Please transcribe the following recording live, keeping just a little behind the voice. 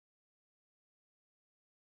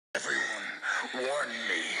Everyone warned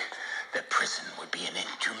me that prison would be an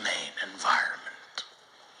inhumane environment.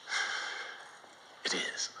 It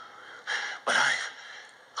is. But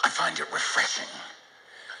I find it refreshing.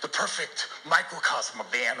 The perfect microcosm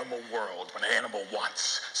of the animal world. When an animal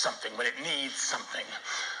wants something, when it needs something,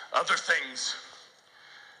 other things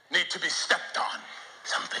need to be stepped on.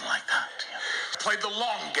 Something like that. Yeah. Play the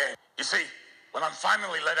long game. You see, when I'm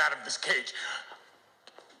finally let out of this cage,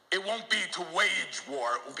 it won't be to wage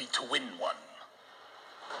war, it will be to win one.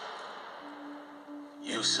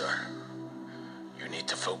 You, sir, you need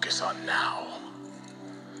to focus on now.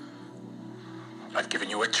 I've given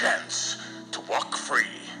you a chance to walk free,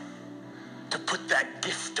 to put that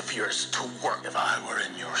gift of yours to work. If I were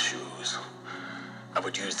in your shoes, I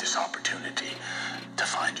would use this opportunity to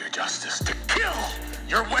find your justice, to kill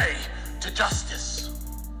your way to justice.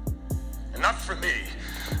 And not for me,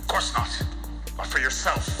 of course not, but for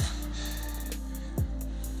yourself,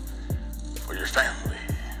 for your family,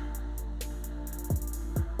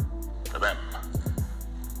 for them.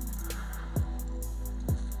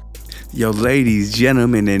 Yo, ladies,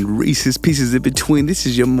 gentlemen, and Reese's Pieces in between, this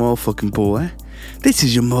is your motherfucking boy. This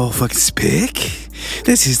is your motherfucking Spick.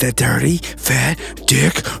 This is that dirty, fat,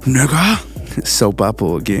 dick, nigga.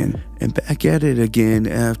 SoulPapo again. And back at it again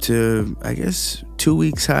after, I guess, 2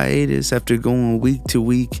 weeks hiatus, after going week to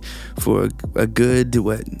week for a good,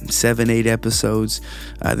 7-8 episodes.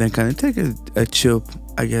 I then kind of take a chill,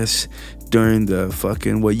 I guess, during the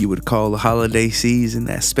fucking, what you would call the holiday season,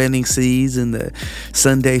 that spending season, the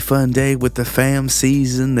Sunday fun day with the fam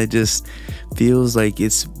season that just feels like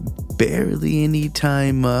it's barely any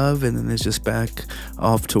time of, and then it's just back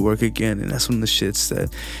off to work again. And that's one of the shits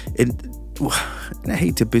that and I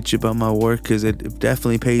hate to bitch about my work because it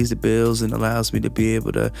definitely pays the bills and allows me to be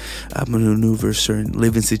able to maneuver certain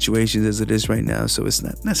living situations as it is right now. So it's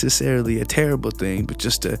not necessarily a terrible thing, but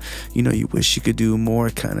just a, you wish you could do more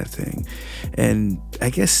kind of thing. And I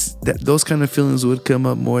guess that those kind of feelings would come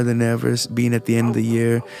up more than ever, being at the end of the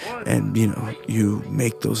year, and you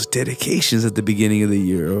make those dedications at the beginning of the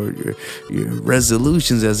year, or your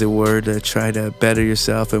resolutions, as it were, to try to better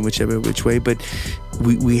yourself in whichever which way. But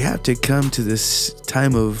we have to come to this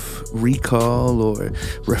time of recall or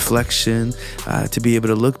reflection to be able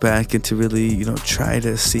to look back and to really, try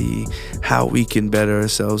to see how we can better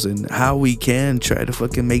ourselves and how we can try to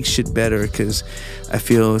fucking make shit better. Because I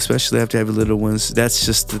feel, especially after having little ones, that's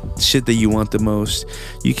just the shit that you want the most.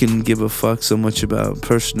 You can give a fuck so much about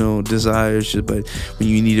personal desires, but when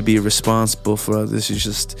you need to be responsible for others,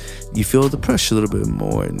 you feel the pressure a little bit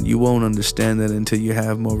more, and you won't understand that until you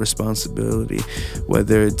have more responsibility.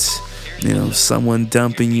 Whether it's, someone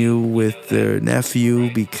dumping you with their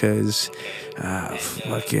nephew because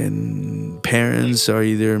fucking parents are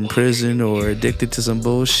either in prison or addicted to some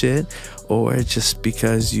bullshit, or just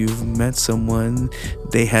because you've met someone,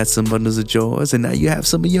 they had some bundles of joys, and now you have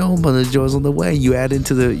some of your own bundles of joys on the way. You add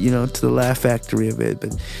into the, to the laugh factory of it.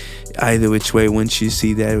 But either which way, once you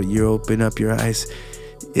see that, you open up your eyes,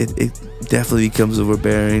 it definitely becomes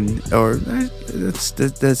overbearing. Or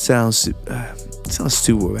that sounds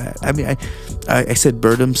too bad. I mean, I said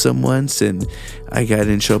burdensome once, and I got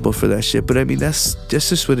in trouble for that shit. But I mean, that's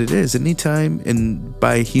just what it is. Anytime, and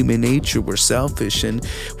by human nature, we're selfish, and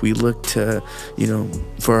we look to,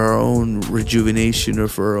 for our own rejuvenation or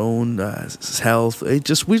for our own health. We're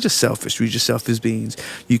just selfish. We're just selfish beings.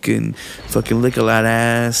 You can fucking lick a lot of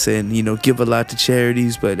ass and give a lot to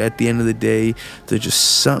charities, but at the end of the day, there's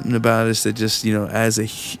just something about us that just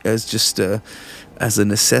as a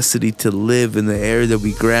necessity to live in the air that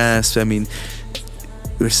we grasp. I mean,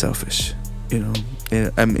 we're selfish, and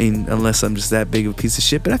I mean, unless I'm just that big of a piece of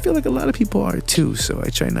shit. But I feel like a lot of people are too. So I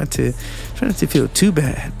try not to feel too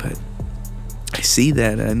bad. But I see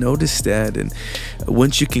that, I notice that, and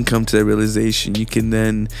once you can come to that realization, you can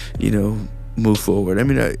then move forward. I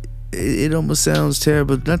mean, it almost sounds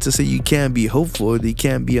terrible, not to say you can't be hopeful or that you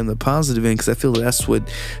can't be on the positive end, because I feel that's what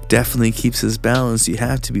definitely keeps us balanced. You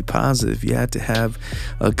have to be positive. You have to have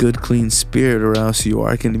a good, clean spirit, or else you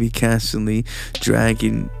are going to be constantly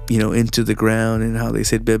dragging, into the ground. And how they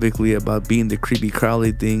said biblically about being the creepy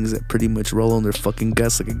crawly things that pretty much roll on their fucking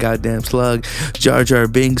guts like a goddamn slug. Jar Jar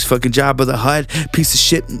Binks, fucking Jabba the Hutt, piece of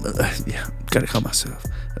shit. Yeah, gotta calm myself.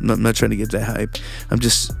 I'm not trying to get that hype.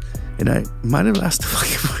 And I might have lost the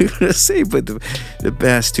fucking what I'm gonna say, but the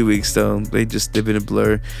past 2 weeks though, they've been a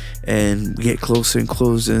blur, and we get closer and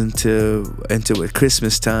closer into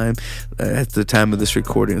Christmas time. At the time of this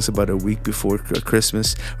recording, it's about a week before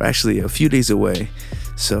Christmas, or actually a few days away.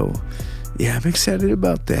 So yeah, I'm excited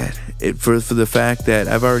about that. For the fact that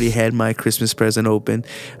I've already had my Christmas present open.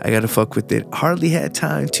 I gotta fuck with it. Hardly had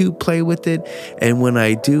time to play with it. And when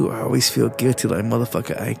I do, I always feel guilty. Like,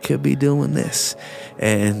 motherfucker, I could be doing this.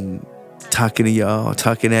 And talking to y'all,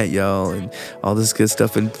 talking at y'all, and all this good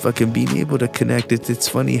stuff, and fucking being able to connect. It's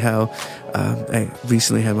funny how I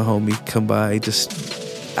recently had my homie come by just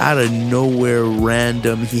out of nowhere,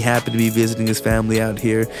 random. He happened to be visiting his family out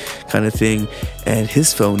here, kind of thing, and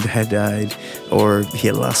his phone had died, or he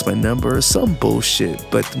had lost my number, or some bullshit.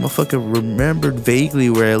 But the motherfucker remembered vaguely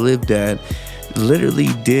where I lived at. Literally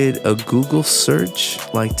did a Google search,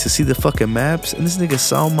 like, to see the fucking maps, and this nigga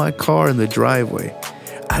saw my car in the driveway.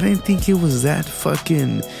 I didn't think it was that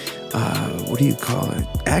fucking, what do you call it,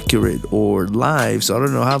 accurate or live. So I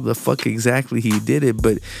don't know how the fuck exactly he did it,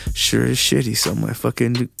 but sure as shit, he saw my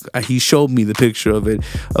fucking, he showed me the picture of it,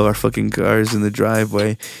 of our fucking cars in the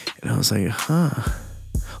driveway. And I was like,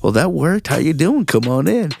 well, that worked. How you doing? Come on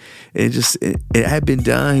in. It had been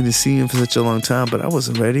dying to see him for such a long time, but I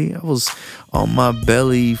wasn't ready. I was on my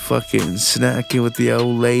belly fucking snacking with the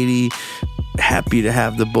old lady, happy to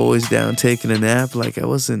have the boys down taking a nap. Like, I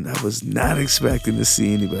was not expecting to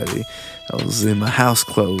see anybody. I was in my house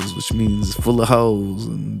clothes, which means full of holes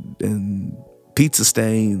and pizza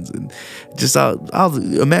stains, and just I'll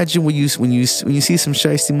imagine when you see some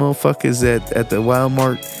shiesty motherfuckers at the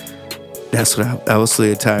Walmart. That's what I was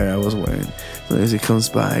the attire I was wearing. So as it comes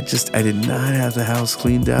by, I did not have the house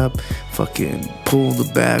cleaned up. Fucking pulled the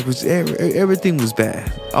bag, which everything was bad,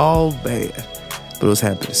 all bad. But I was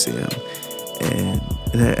happy to see him.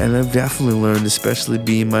 And I've definitely learned, especially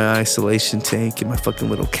being my isolation tank in my fucking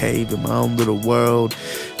little cave in my own little world,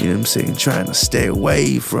 you know what I'm saying, trying to stay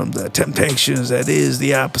away from the temptations that is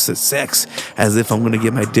the opposite sex, as if I'm gonna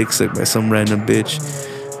get my dick sucked by some random bitch.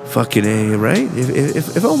 Fucking A, right?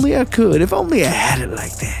 If only I could, if only I had it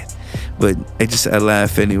like that. But I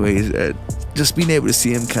laugh anyways. Just being able to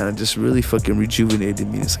see him kind of just really fucking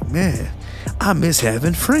rejuvenated me. It's like, man, I miss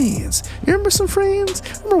having friends. You remember some friends?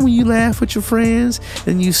 Remember when you laugh with your friends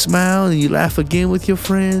and you smile and you laugh again with your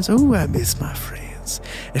friends? Oh, I miss my friends.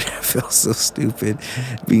 And I felt so stupid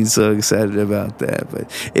being so excited about that.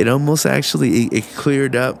 But it almost actually, it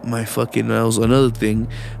cleared up my fucking nose. Another thing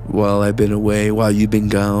while I've been away, while you've been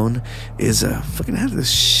gone, is fucking had the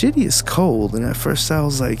shittiest cold. And at first I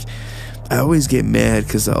was like, I always get mad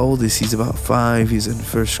because the oldest, he's about 5, he's in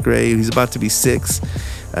first grade, he's about to be 6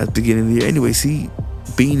 at the beginning of the year. Anyways,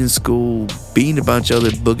 being in school, being a bunch of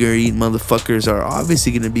other booger-eating motherfuckers are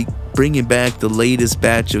obviously going to be bringing back the latest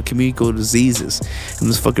batch of communicable diseases. And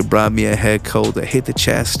this fucker brought me a head cold that hit the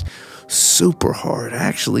chest super hard. I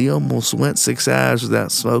actually almost went 6 hours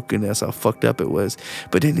without smoking. That's how fucked up it was.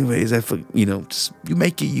 But anyways, just, you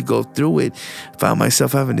make it, you go through it. Found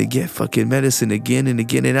myself having to get fucking medicine again and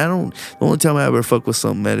again. And the only time I ever fuck with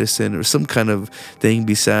some medicine or some kind of thing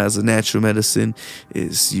besides the natural medicine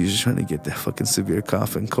is usually trying to get that fucking severe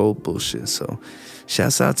cough and cold bullshit. So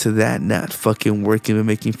shouts out to that not fucking working and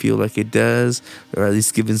making feel like it does, or at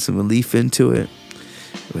least giving some relief into it.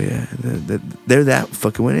 But yeah, they're that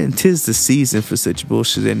fucking winning. And 'tis the season for such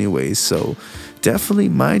bullshit anyways. So definitely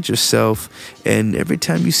mind yourself. And every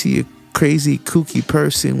time you see a crazy, kooky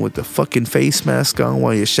person with a fucking face mask on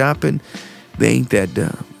while you're shopping, they ain't that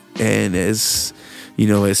dumb. And as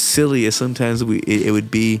silly as sometimes it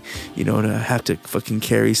would be, to have to fucking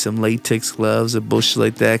carry some latex gloves or bullshit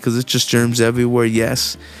like that, because it's just germs everywhere,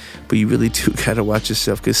 yes. But you really do gotta watch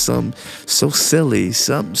yourself, because something so silly,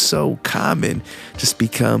 something so common just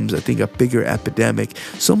becomes, I think, a bigger epidemic.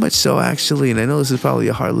 So much so, actually, and I know this is probably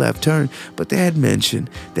a hard left turn, but they had mentioned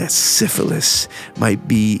that syphilis might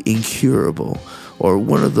be incurable, or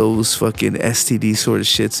one of those fucking STD sort of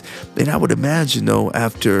shits. And I would imagine, though,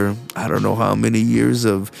 after I don't know how many years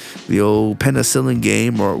of the old penicillin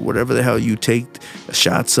game or whatever the hell you take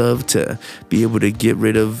shots of to be able to get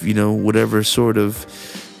rid of, whatever sort of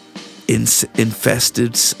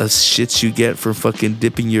infested shits you get from fucking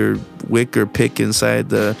dipping your wick or pick inside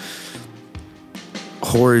the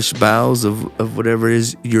whorish bowels of whatever it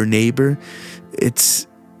is, your neighbor. It's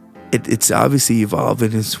obviously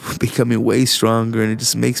evolving. It's becoming way stronger, and it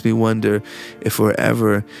just makes me wonder if we're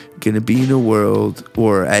ever going to be in a world,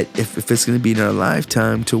 or if it's going to be in our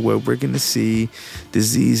lifetime, to where we're going to see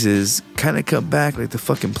diseases kind of come back like the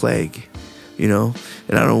fucking plague.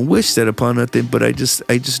 And I don't wish that upon nothing, but I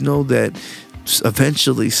just know that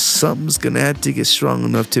eventually something's gonna have to get strong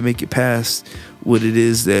enough to make it past what it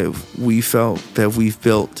is that we felt that we've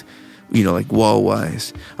built like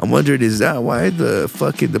wall-wise. I'm wondering, is that why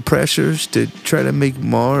the pressures to try to make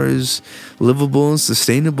Mars livable and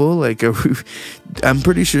sustainable? Like, I'm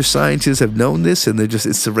pretty sure scientists have known this, and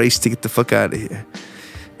it's a race to get the fuck out of here.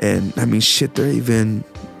 And I mean, shit, they're even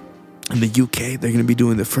in the UK, they're gonna be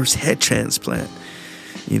doing the first head transplant,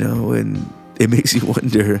 and it makes you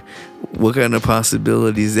wonder what kind of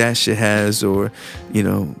possibilities that shit has, or,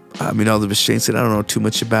 I mean, all the restraints that I don't know too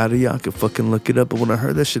much about it. Y'all can fucking look it up. But when I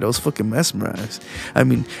heard that shit, I was fucking mesmerized. I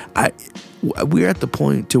mean, we're at the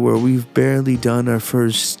point to where we've barely done our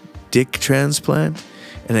first dick transplant.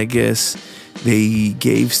 And I guess they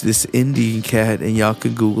gave this Indian cat, and y'all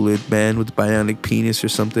can Google it, man with bionic penis or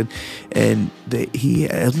something. And I think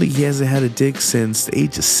he hasn't had a dick since the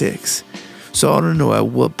age of 6. So I don't know at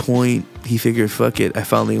what point he figured, fuck it, I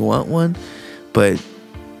finally want one. But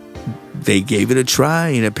they gave it a try,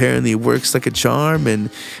 and apparently it works like a charm. And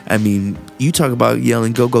I mean, you talk about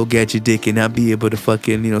yelling, go get your dick, and not be able to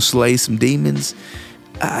fucking, slay some demons.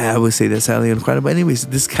 I would say that's highly incredible. But anyways,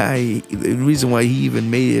 this guy, the reason why he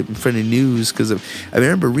even made it in front of news, because I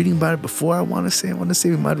remember reading about it before. I want to say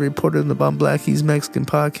we might have reported on the Bomb Black He's Mexican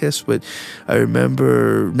podcast, but I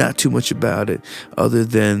remember not too much about it, other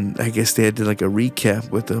than I guess they had to like a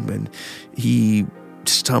recap with him, and he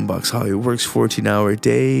just talking about how he works 14-hour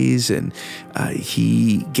days, and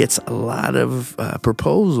he gets a lot of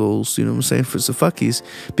proposals, for some fuckies,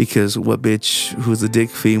 because what bitch who's a dick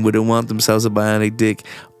fiend wouldn't want themselves a bionic dick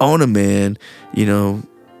on a man,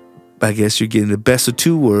 I guess you're getting the best of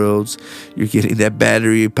two worlds. You're getting that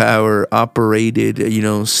battery power operated,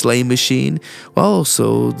 slay machine.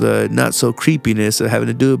 Also, the not so creepiness of having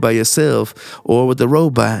to do it by yourself or with a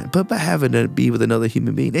robot, but by having to be with another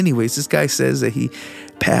human being. Anyways, this guy says that he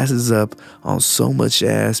passes up on so much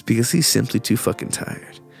ass because he's simply too fucking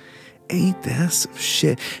tired. Ain't that some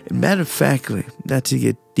shit? And matter of factly, not to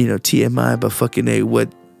get, TMI, but fucking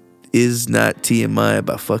what is not TMI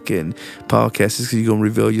about fucking podcasts, because you're gonna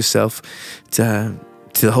reveal yourself to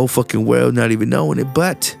the whole fucking world not even knowing it.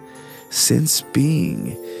 But since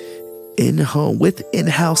being in home with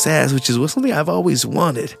in-house ass, which is something I've always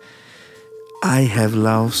wanted, I have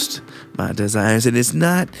lost my desires. And it's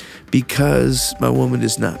not because my woman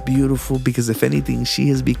is not beautiful, because if anything, she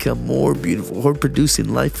has become more beautiful. Her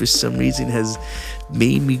producing life for some reason has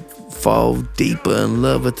made me fall deeper in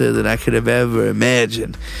love with her than I could have ever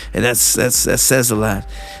imagined. And that says a lot.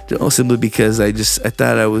 Simply because I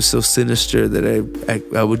thought I was so sinister that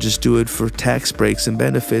I would just do it for tax breaks and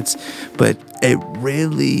benefits. But it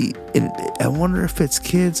really, I wonder if it's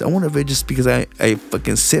kids. I wonder if it's just because I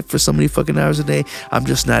fucking sit for so many fucking hours a day, I'm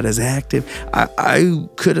just not as active. I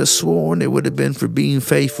could have sworn it would have been for being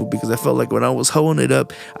faithful, because I felt like when I was holding it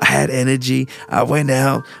up, I had energy. I went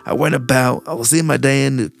out, I went about, I was in my day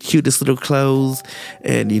in the cutest little clothes,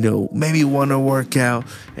 and maybe want to work out,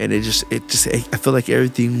 and it just I feel like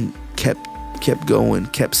everything kept going,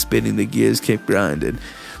 kept spinning, the gears kept grinding.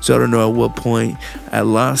 So I don't know at what point I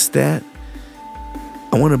lost that.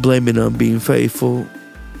 I want to blame it on being faithful.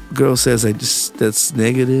 Girl says that's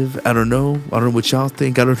negative. I don't know what y'all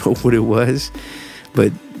think. I don't know what it was,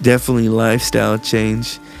 but definitely lifestyle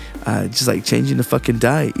change. Just like changing the fucking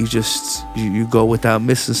diet. You go without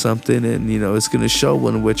missing something, and it's gonna show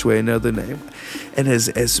one which way or another. And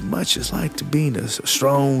as much as like being a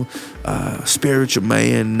strong spiritual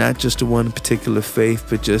man, not just to one particular faith,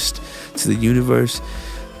 but just to the universe,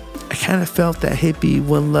 I kind of felt that hippie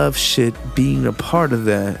one love shit being a part of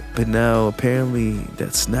that. But now apparently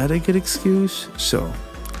that's not a good excuse. So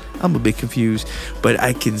I'm a bit confused, but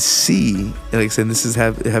I can see, like I said, this is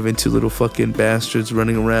having two little fucking bastards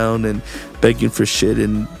running around and begging for shit,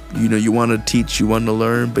 and you want to teach, you want to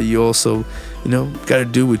learn, but you also, gotta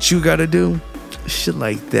do what you gotta do. Shit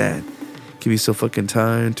like that can be so fucking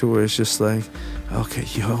tiring, to where it's just like, okay,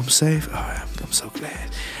 you home safe? All right, I'm so glad.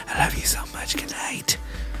 I love you so much. Good night.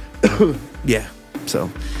 Yeah,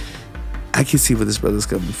 so I can see where this brother's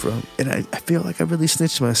coming from, and I feel like I really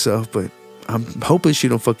snitched myself, but I'm hoping she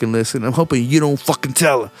don't fucking listen. I'm hoping you don't fucking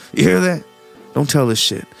tell her. You hear that? Don't tell her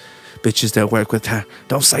shit. Bitches that work with her,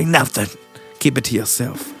 don't say nothing. Keep it to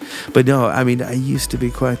yourself. But no, I mean, I used to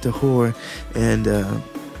be quite the whore, and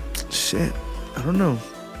shit, I don't know.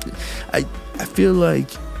 I feel like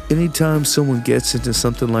anytime someone gets into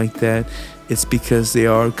something like that, it's because they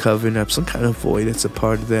are covering up some kind of void that's a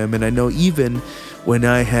part of them. And I know even when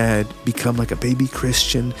I had become like a baby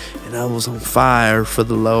Christian and I was on fire for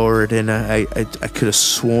the Lord, and I could have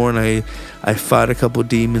sworn I fought a couple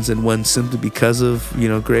demons and won simply because of,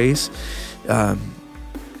 grace, I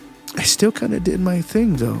still kind of did my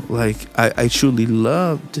thing though. Like I truly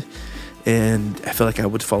loved and I felt like I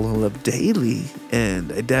would fall in love daily,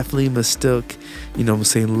 and I definitely mistook,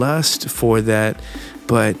 lust for that,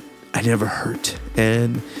 but I never hurt.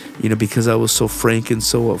 And, because I was so frank and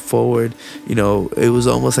so up forward, it was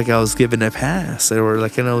almost like I was given a pass, or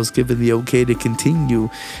like, I was given the okay to continue.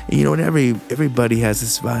 And, everybody has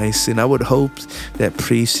this vice, and I would hope that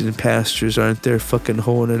priests and pastors aren't there fucking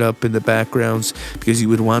holding it up in the backgrounds, because you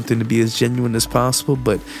would want them to be as genuine as possible.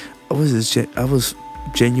 But I was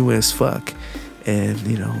genuine as fuck. And,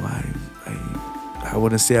 I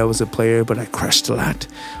wouldn't say I was a player, but I crushed a lot,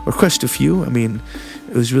 or crushed a few. I mean,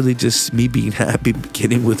 it was really just me being happy,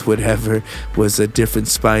 getting with whatever was a different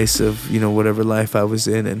spice of, whatever life I was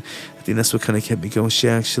in. And I think that's what kind of kept me going. She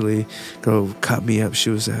actually, girl, caught me up. She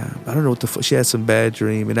was, I don't know what the fuck, she had some bad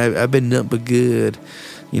dream. And I've been nothing but good,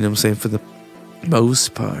 for the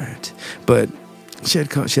most part. But she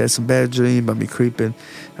had some bad dream about me creeping.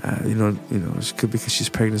 It could be because she's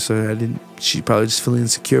pregnant, so she probably just feeling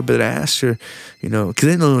insecure. But I asked her,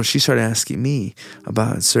 because then she started asking me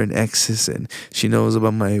about certain exes, and she knows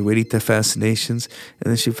about my Huerita fascinations. And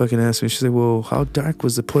then she fucking asked me, she's like, well, how dark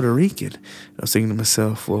was the Puerto Rican? And I was thinking to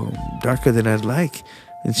myself, well, darker than I'd like.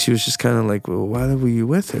 And she was just kind of like, well, why were you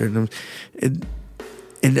with her?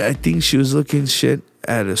 And I think she was looking shit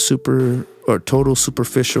at a total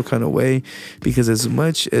superficial kind of way, because as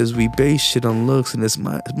much as we base shit on looks, and as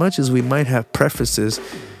much as we might have preferences,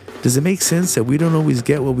 does it make sense that we don't always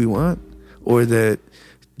get what we want? Or that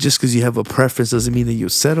just because you have a preference doesn't mean that you'll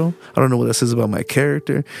settle? I don't know what that says about my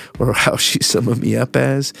character or how she summed me up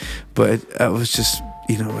as, but I was just,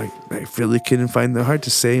 I really couldn't find the heart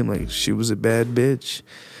to say, like, she was a bad bitch.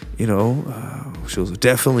 She was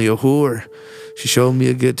definitely a whore. She showed me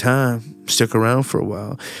a good time, stuck around for a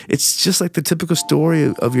while. It's just like the typical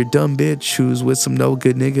story of your dumb bitch who's with some no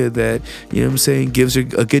good nigga that, gives her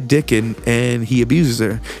a good dick and he abuses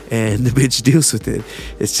her, and the bitch deals with it.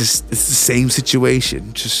 It's the same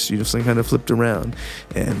situation, just, something kind of flipped around.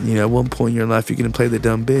 And, at one point in your life, you're going to play the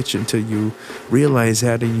dumb bitch until you realize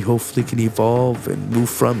that, and you hopefully can evolve and move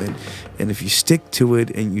from it. And if you stick to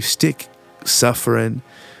it and you stick suffering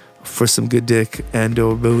for some good dick and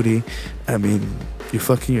or booty, I mean, you're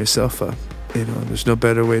fucking yourself up. There's no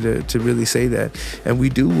better way to really say that. And we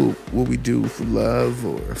do what we do for love,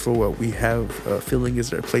 or for what we have feeling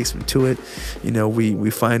is our placement to it.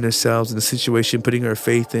 We find ourselves in a situation putting our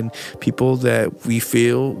faith in people that we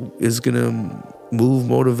feel is gonna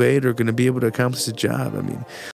motivate, or gonna be able to accomplish the job. I mean,